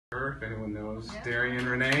before, if anyone knows Darian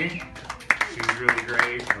Renee. She's really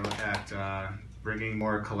great at bringing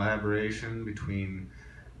more collaboration between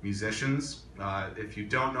musicians. If you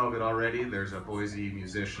don't know of it already, there's a Boise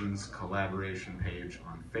Musicians collaboration page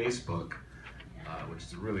on Facebook, which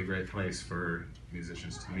is a really great place for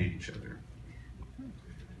musicians to meet each other.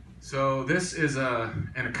 So this is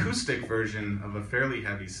an acoustic version of a fairly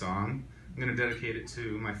heavy song. I'm going to dedicate it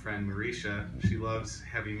to my friend Marisha. She loves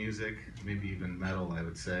heavy music, maybe even metal, I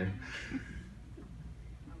would say.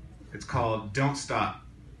 It's called Don't Stop,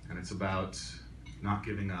 and it's about not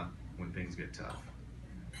giving up when things get tough.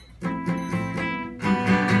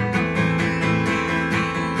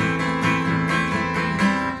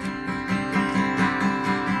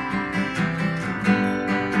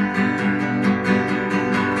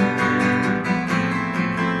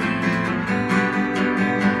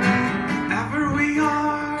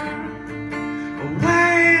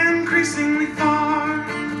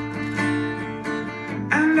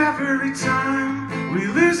 Every time we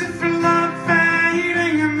lose it for love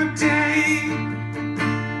fading in the day,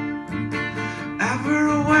 ever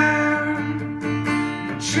aware,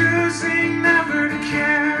 but choosing never to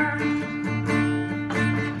care.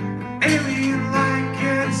 Alien like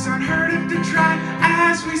it's unheard of to try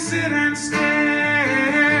as we sit and stare,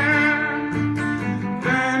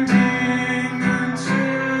 bending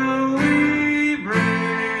until we break.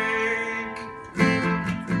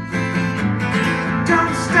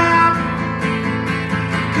 Don't stop,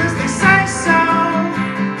 'cause they say so.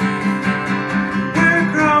 We're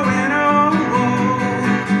growing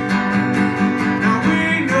old. Now we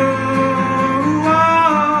know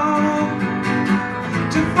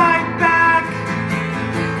to fight back,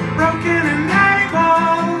 broken and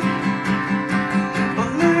able, but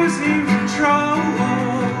losing control.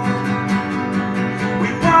 We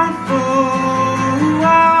won't fold.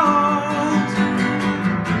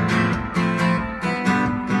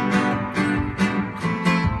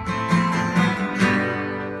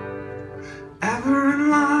 Ever in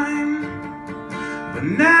line, but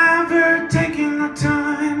never taking our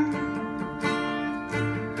time,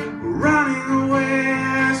 running away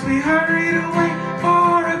as we hurried away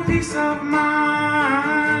for a peace of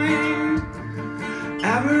mind.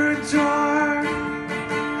 Ever adore,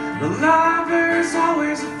 the lovers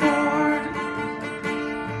always afford,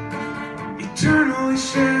 eternally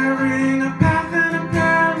sharing a path and a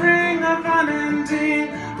pairing of unending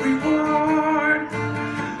reward.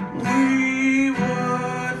 We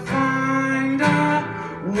would find a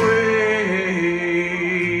way.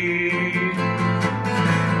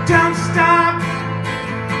 Don't stop,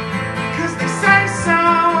 'cause they say so.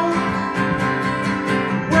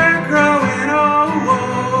 We're growing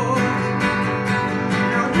old.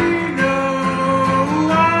 Now we know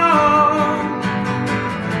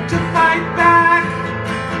to fight back,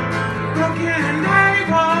 broken and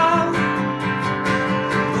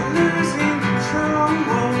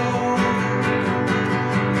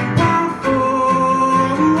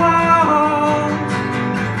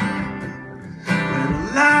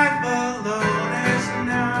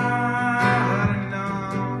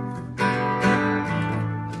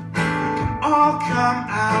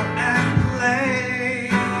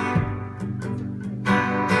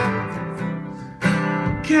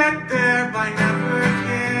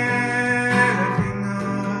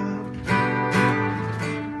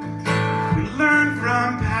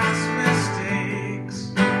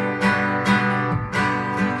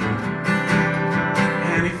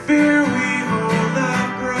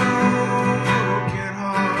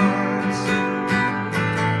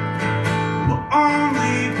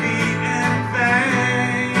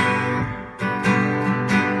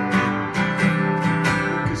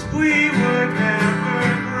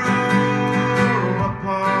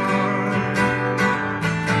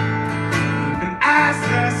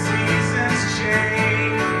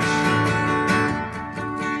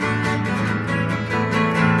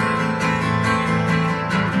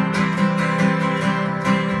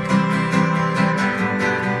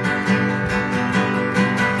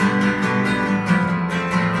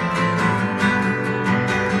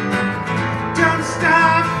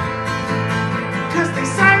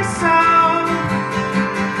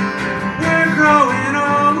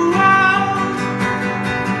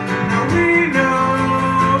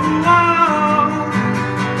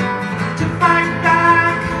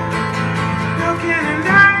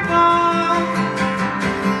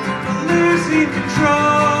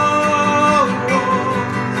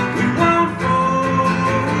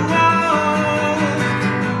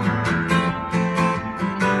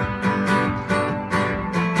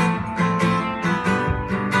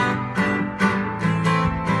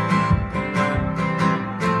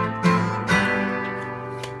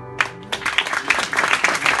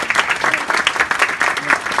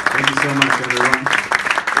Thank you so much, everyone.